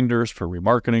reminders, for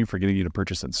remarketing, for getting you to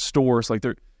purchase in stores. Like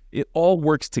it all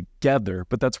works together,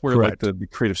 but that's where like the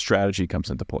creative strategy comes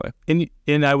into play. And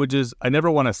I never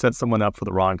want to set someone up for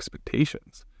the wrong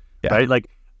expectations, right?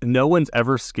 Like no one's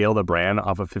ever scaled a brand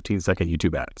off of 15-second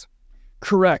YouTube ads.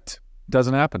 Correct.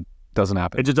 Doesn't happen.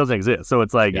 It just doesn't exist. So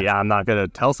it's like, I'm not going to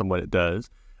tell someone it does.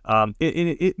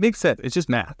 It makes sense. It's just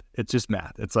math.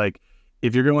 It's like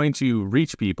if you're going to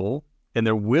reach people and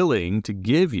they're willing to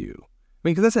give you, I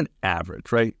mean, because that's an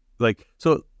average, right? Like,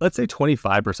 so let's say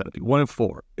 25% of people, 1 in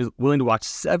 4, is willing to watch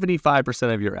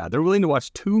 75% of your ad. They're willing to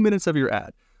watch 2 minutes of your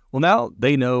ad. Well, now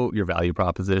they know your value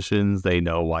propositions. They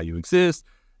know why you exist.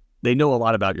 They know a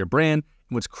lot about your brand.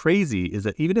 And what's crazy is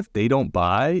that even if they don't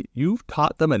buy, you've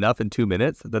taught them enough in 2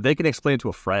 minutes that they can explain it to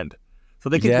a friend. So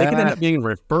they can end up being a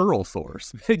referral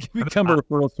source. They can become a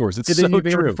referral source. It's so true.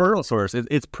 A referral source.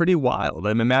 It's pretty wild.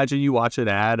 I mean, imagine you watch an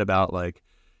ad about like,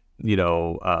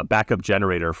 backup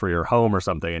generator for your home or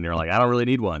something, and you're like, I don't really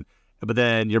need one. But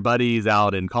then your buddy's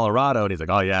out in Colorado, and he's like,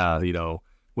 oh yeah,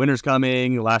 winter's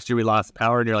coming. Last year we lost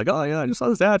power, and you're like, oh yeah, I just saw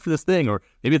this ad for this thing. Or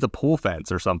maybe it's a pool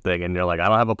fence or something, and you're like, I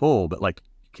don't have a pool, but like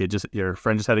your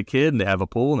friend just had a kid, and they have a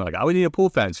pool, and they're like, oh, we need a pool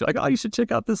fence. You're like, oh, you should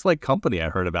check out this like company I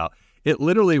heard about. It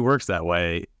literally works that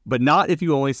way, but not if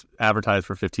you only advertise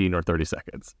for 15 or 30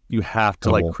 seconds. You have to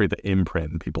like create the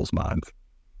imprint in people's minds.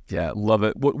 Yeah, love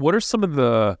it. What are some of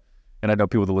the, and I know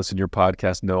people that listen to your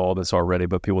podcast know all this already,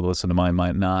 but people that listen to mine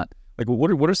might not. Like,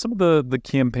 what are some of the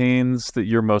campaigns that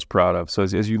you're most proud of? So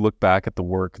as you look back at the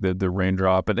work, the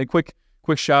Raindrop, and a quick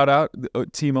shout out,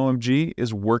 Team OMG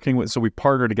is working with, so we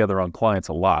partner together on clients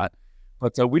a lot.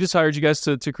 But we just hired you guys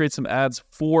to create some ads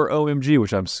for OMG,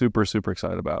 which I'm super, super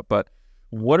excited about. But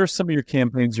what are some of your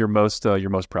campaigns you're most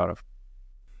proud of?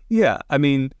 Yeah, I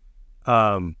mean,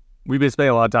 we've been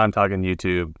spending a lot of time talking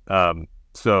YouTube.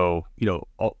 So,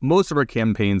 most of our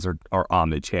campaigns are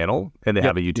omni-channel, and they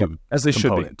have a YouTube as they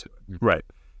component should be. To it. Right.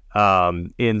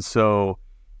 And so,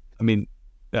 I mean,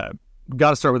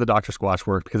 got to start with the Dr. Squatch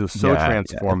work because it was so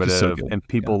transformative, so and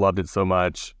people loved it so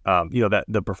much. That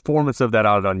the performance of that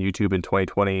out on YouTube in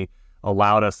 2020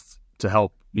 allowed us to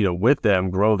help, with them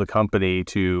grow the company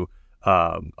to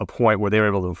a point where they were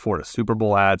able to afford a Super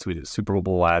Bowl ad. So we did a Super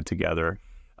Bowl ad together.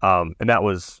 And that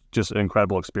was just an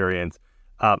incredible experience.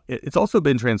 It's also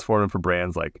been transformative for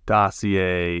brands like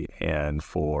Dossier and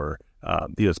for,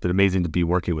 it's been amazing to be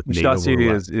working with Nate. Dossier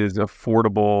is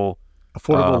affordable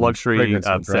luxury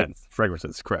fragrances,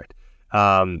 fragrances, correct.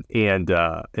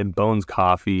 And Bones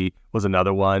Coffee was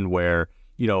another one where,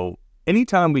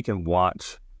 anytime we can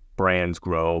watch brands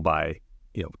grow by,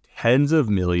 tens of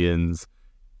millions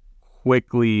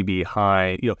quickly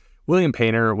behind, William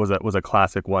Painter was a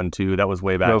classic one too. That was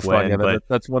way back when. Yeah, but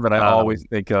that's one that I always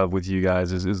think of with you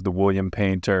guys is the William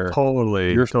Painter.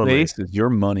 Totally. Your face is your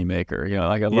moneymaker.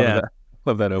 I love that.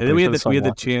 Love that opening. And then we had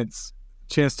the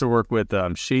chance to work with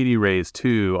Shady Rays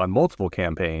too on multiple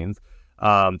campaigns.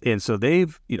 And so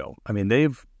they've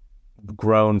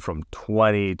grown from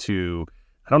 20 to,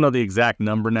 I don't know the exact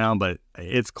number now, but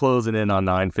it's closing in on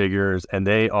 9 figures, and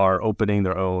they are opening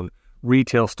their own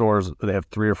retail stores. They have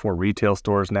 3 or 4 retail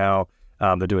stores now.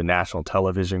 They're doing national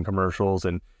television commercials,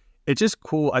 and it's just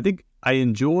cool. I think I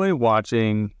enjoy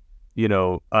watching,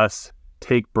 us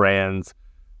take brands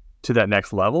to that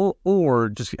next level, or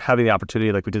just having the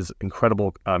opportunity, like we did this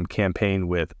incredible campaign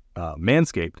with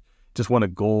Manscaped, just won a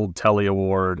Gold Telly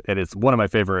Award, and it's one of my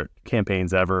favorite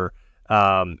campaigns ever.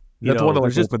 you That's the one know, that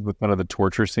like there's just opens with kind of the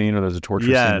torture scene, or there's a torture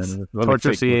scene. yes, And like torture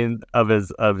fake. scene of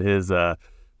his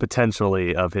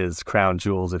potentially of his crown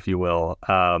jewels, if you will.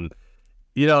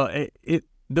 You know, it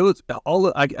those all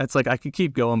it's like I could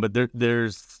keep going, but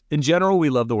there's in general we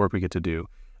love the work we get to do.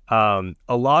 A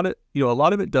lot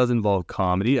of it does involve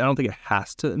comedy. I don't think it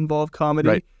has to involve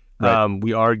comedy. Right.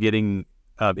 We are getting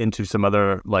into some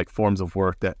other like forms of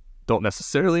work that don't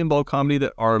necessarily involve comedy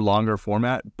that are longer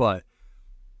format, but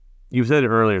you said it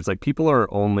earlier. It's like people are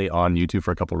only on YouTube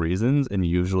for a couple reasons, and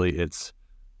usually it's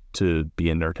to be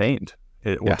entertained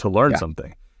or to learn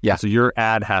something. Yeah. So your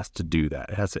ad has to do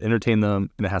that. It has to entertain them,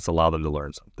 and it has to allow them to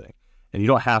learn something. And you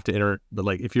don't have to but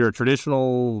like if you're a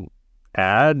traditional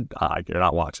ad, you're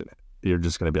not watching it. You're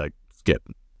just going to be like, skip.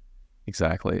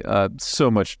 Exactly.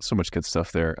 So much good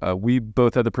stuff there. We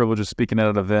both had the privilege of speaking at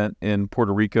an event in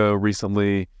Puerto Rico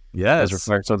recently. Yes. As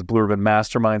our the Blue Ribbon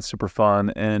Mastermind, super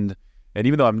fun. And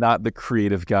even though I'm not the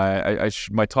creative guy,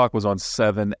 my talk was on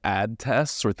 7 ad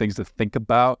tests or things to think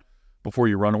about before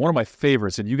you run. And one of my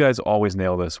favorites, and you guys always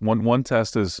nail this, one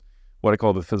test is what I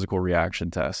call the physical reaction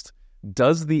test.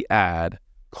 Does the ad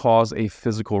cause a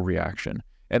physical reaction?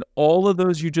 And all of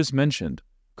those you just mentioned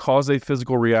cause a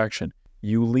physical reaction.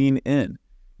 You lean in.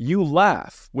 You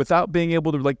laugh without being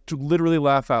able to literally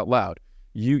laugh out loud.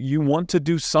 You want to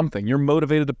do something. You're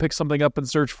motivated to pick something up and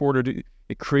search for it.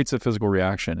 It creates a physical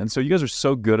reaction. And so you guys are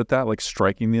so good at that, like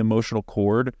striking the emotional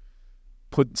chord.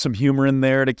 Put some humor in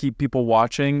there to keep people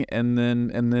watching, and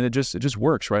then it just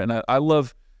works, right? And I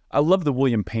love the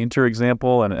William Painter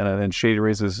example, and Shady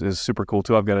Rays is super cool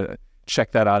too. I've got to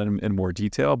check that out in more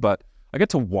detail, but I get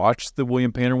to watch the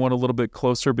William Painter one a little bit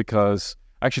closer because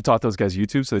I actually taught those guys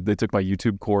YouTube, so they took my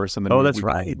YouTube course. And then that's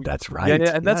right.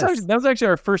 Yeah, and that was actually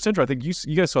our first intro. I think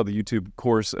you guys saw the YouTube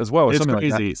course as well. Or it's something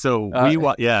crazy.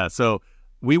 Like that. So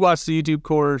we watched the YouTube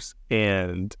course,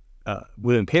 and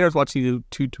William Painter's watching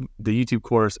the YouTube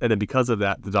course, and then because of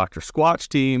that, the Dr. Squatch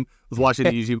team was watching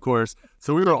the YouTube course.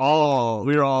 So we were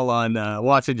all on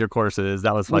watching your courses.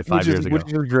 That was like 5 years ago,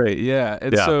 which is great. Yeah,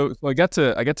 and so I got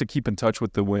to keep in touch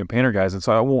with the William Painter guys, and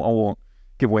so I won't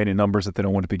give away any numbers that they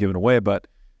don't want to be given away, but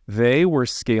they were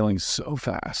scaling so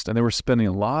fast, and they were spending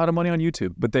a lot of money on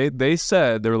YouTube. But they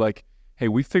said, they were like, "Hey,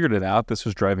 we figured it out. This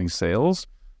was driving sales."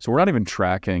 So we're not even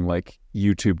tracking like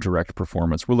YouTube direct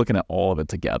performance. We're looking at all of it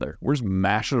together. We're just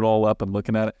mashing it all up and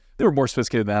looking at it. They were more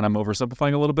sophisticated than I'm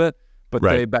oversimplifying a little bit, but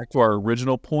they, back to our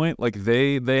original point, like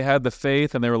they had the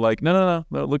faith, and they were like, no,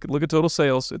 look at total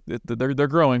sales. They're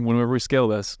growing whenever we scale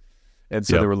this. And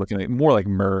so they were looking at more like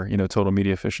MER, total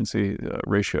media efficiency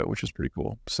ratio, which is pretty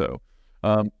cool. So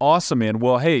awesome, man.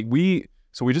 Well, hey, we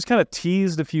just kind of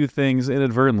teased a few things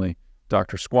inadvertently.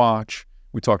 Dr. Squatch,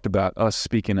 we talked about us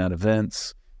speaking at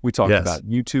events. We talked about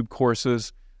YouTube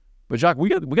courses, but Jacques, we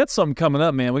got something coming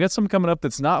up, man. We got something coming up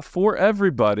that's not for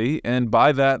everybody, and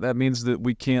by that means that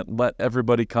we can't let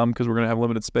everybody come because we're going to have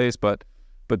limited space. But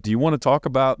do you want to talk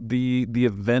about the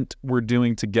event we're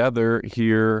doing together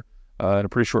here in a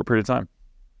pretty short period of time?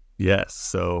 Yes.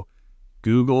 So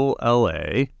Google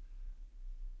LA,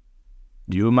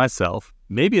 you and myself,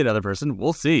 maybe another person.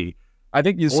 We'll see. I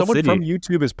think someone from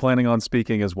YouTube is planning on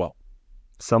speaking as well.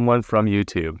 Someone from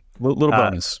YouTube. Little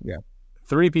bonus. Yeah.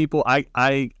 3 people.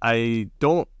 I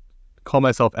don't call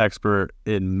myself expert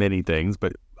in many things,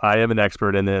 but I am an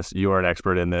expert in this. You are an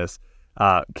expert in this.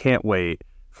 Can't wait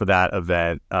for that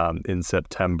event in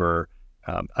September.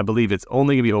 I believe it's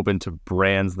only going to be open to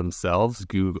brands themselves.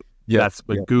 Google. Yeah, that's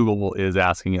what Google is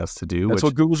asking us to do. That's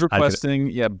what Google's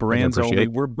requesting. Brands only.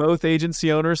 We're both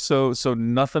agency owners, so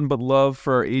nothing but love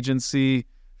for our agency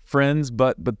friends.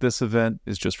 But this event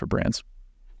is just for brands.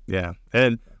 Yeah,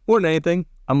 and more than anything,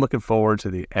 I'm looking forward to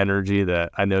the energy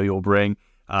that I know you'll bring.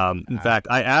 In fact,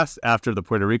 I asked after the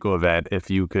Puerto Rico event if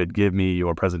you could give me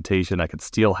your presentation. I could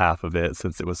steal half of it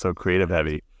since it was so creative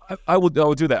heavy. I will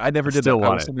do that. I never did that. I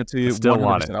will send it to you. Still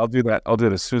want it. I'll do that. I'll do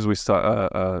it as soon as we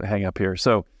start hang up here.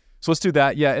 So let's do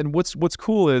that. Yeah, and what's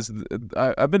cool is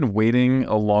I've been waiting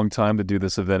a long time to do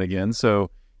this event again. So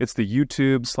it's the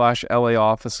YouTube/LA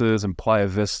offices in Playa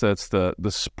Vista. It's the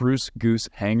Spruce Goose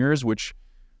Hangars, which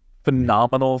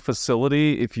phenomenal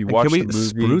facility. If you watch the movie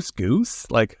Spruce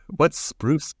Goose, like what's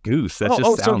Spruce Goose? That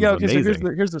just sounds amazing.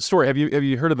 So here's the story. Have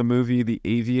you heard of the movie The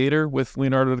Aviator with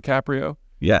Leonardo DiCaprio?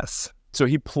 Yes. So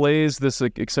he plays this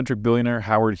eccentric billionaire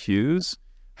Howard Hughes.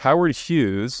 Howard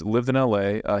Hughes lived in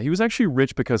LA. He was actually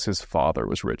rich because his father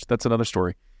was rich. That's another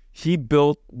story. He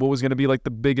built what was going to be like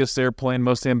the biggest airplane,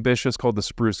 most ambitious, called the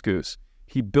Spruce Goose.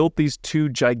 He built these 2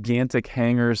 gigantic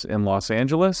hangars in Los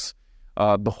Angeles.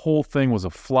 The whole thing was a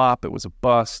flop. It was a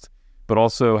bust. But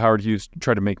also Howard Hughes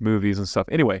tried to make movies and stuff.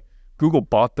 Anyway, Google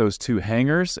bought those 2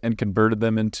 hangars and converted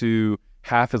them into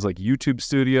half as like YouTube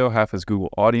Studio, half as Google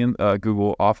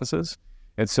Google Offices.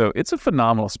 And so it's a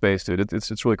phenomenal space, dude.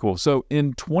 It's really cool. So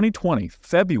in 2020,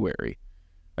 February,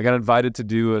 I got invited to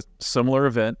do a similar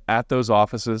event at those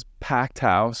offices, packed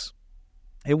house.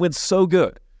 It went so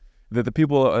good that the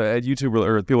people at YouTube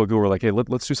or people at Google were like, hey,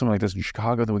 let's do something like this in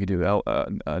Chicago, then we can do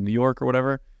New York or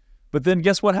whatever. But then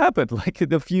guess what happened? Like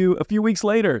a few weeks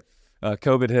later,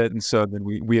 COVID hit, and so then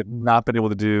we have not been able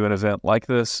to do an event like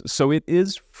this. So it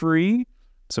is free.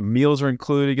 Some meals are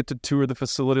included. You get to tour the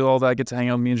facility, all that. Get to hang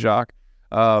out with me and Jacques.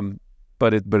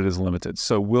 But it is limited.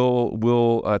 So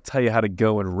we'll tell you how to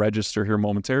go and register here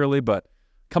momentarily. But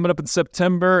coming up in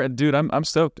September, and dude, I'm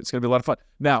stoked. It's gonna be a lot of fun.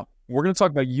 Now we're gonna talk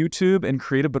about YouTube and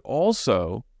creative, but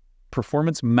also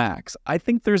Performance Max. I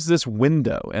think there's this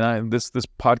window, and this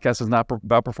podcast is not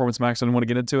about Performance Max. I don't want to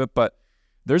get into it, but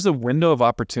there's a window of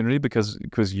opportunity because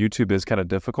YouTube is kind of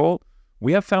difficult.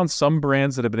 We have found some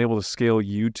brands that have been able to scale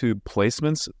YouTube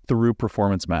placements through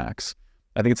Performance Max.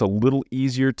 I think it's a little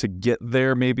easier to get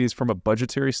there, maybe it's from a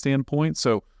budgetary standpoint.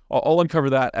 So I'll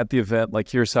uncover that at the event. Like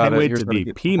here's how to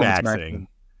be P-maxing.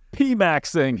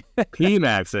 P-maxing.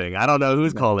 P-maxing. I don't know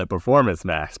who's calling it Performance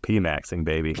Max. P-maxing,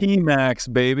 baby. P-max,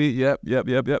 baby.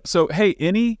 Yep. So hey,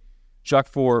 Jacques,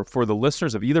 for the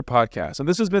listeners of either podcast, and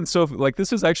this has been this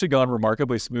has actually gone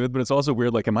remarkably smooth, but it's also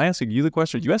weird. Like, am I asking you the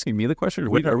question? Are you asking me the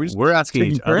question? We're asking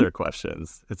each other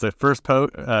questions. It's the first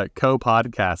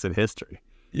co-podcast in history.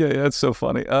 Yeah, it's so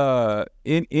funny.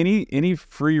 Any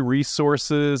free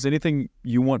resources, anything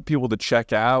you want people to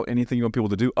check out, anything you want people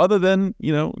to do other than,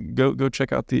 go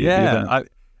check out the event?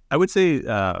 I would say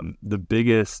the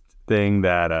biggest thing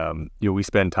that we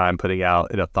spend time putting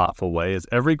out in a thoughtful way is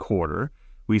every quarter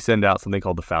we send out something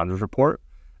called the Founders Report.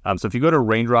 So if you go to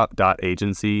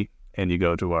raindrop.agency and you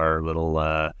go to our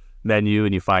little menu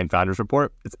and you find Founders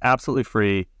Report, it's absolutely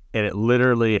free. And it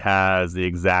literally has the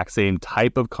exact same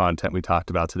type of content we talked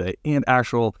about today and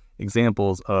actual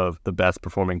examples of the best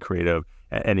performing creative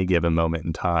at any given moment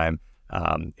in time.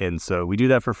 And so we do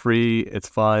that for free. It's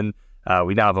fun.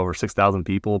 We now have over 6,000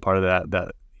 people part of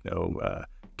that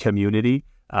community.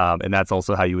 And that's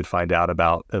also how you would find out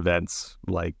about events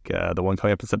like the one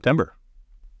coming up in September.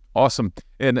 Awesome.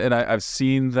 And I've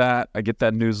seen that. I get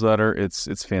that newsletter.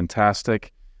 It's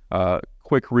fantastic.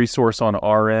 Quick resource on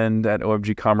our end at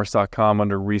omgcommerce.com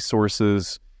under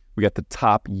resources. We got the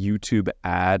top YouTube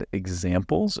ad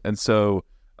examples. And so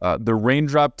the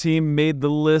Raindrop team made the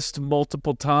list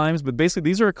multiple times, but basically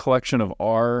these are a collection of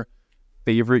our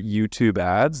favorite YouTube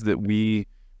ads that we've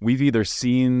either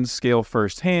seen scale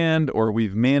firsthand, or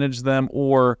we've managed them,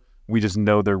 or we just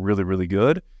know they're really, really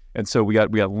good. And so we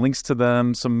got links to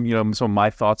them, some of my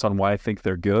thoughts on why I think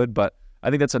they're good, but I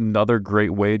think that's another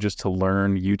great way just to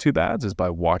learn YouTube ads is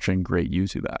by watching great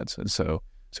YouTube ads. And so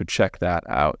check that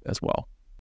out as well.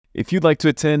 If you'd like to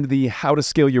attend the How to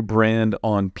Scale Your Brand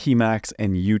on PMax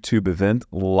and YouTube event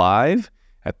live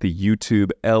at the YouTube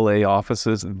LA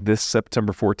offices this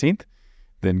September 14th,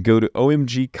 then go to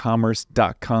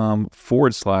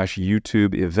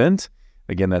omgcommerce.com/YouTube event.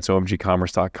 Again, that's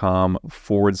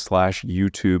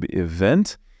omgcommerce.com/YouTube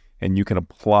event. And you can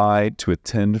apply to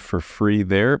attend for free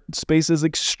there. Space is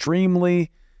extremely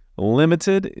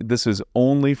limited. This is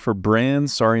only for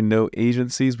brands. Sorry, no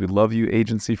agencies. We love you,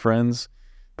 agency friends.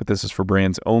 But this is for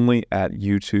brands only at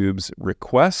YouTube's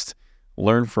request.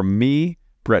 Learn from me,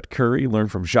 Brett Curry. Learn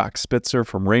from Jacques Spitzer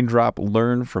from Raindrop.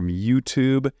 Learn from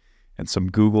YouTube and some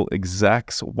Google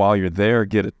execs while you're there.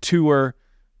 Get a tour.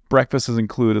 Breakfast is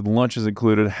included. Lunch is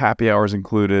included. Happy hours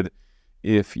included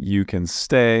if you can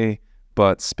stay.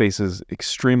 But space is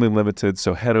extremely limited.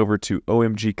 So head over to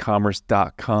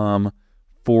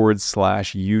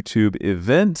omgcommerce.com/YouTube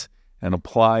event and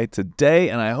apply today.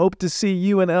 And I hope to see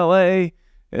you in LA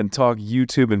and talk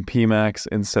YouTube and PMax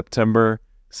in September.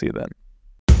 See you then.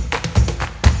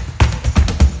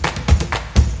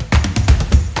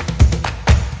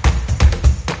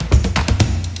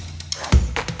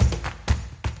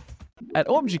 At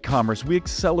OMG Commerce, we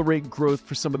accelerate growth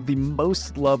for some of the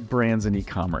most loved brands in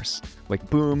e-commerce, like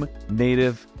Boom,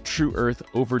 Native, True Earth,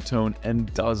 Overtone, and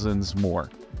dozens more.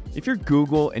 If your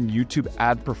Google and YouTube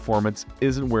ad performance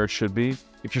isn't where it should be,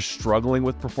 if you're struggling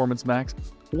with Performance Max,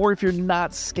 or if you're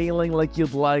not scaling like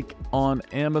you'd like on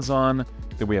Amazon,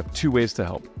 then we have 2 ways to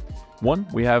help. One,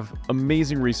 we have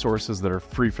amazing resources that are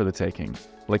free for the taking,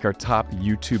 like our top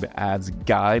YouTube ads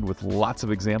guide with lots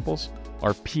of examples,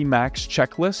 our PMax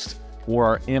checklist, or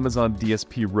our Amazon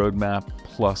DSP roadmap,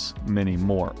 plus many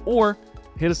more. Or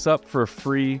hit us up for a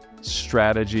free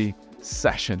strategy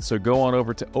session. So go on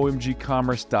over to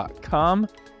omgcommerce.com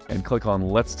and click on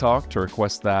Let's Talk to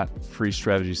request that free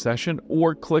strategy session,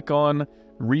 or click on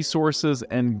Resources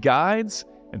and Guides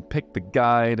and pick the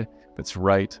guide that's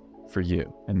right for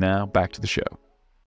you. And now back to the show.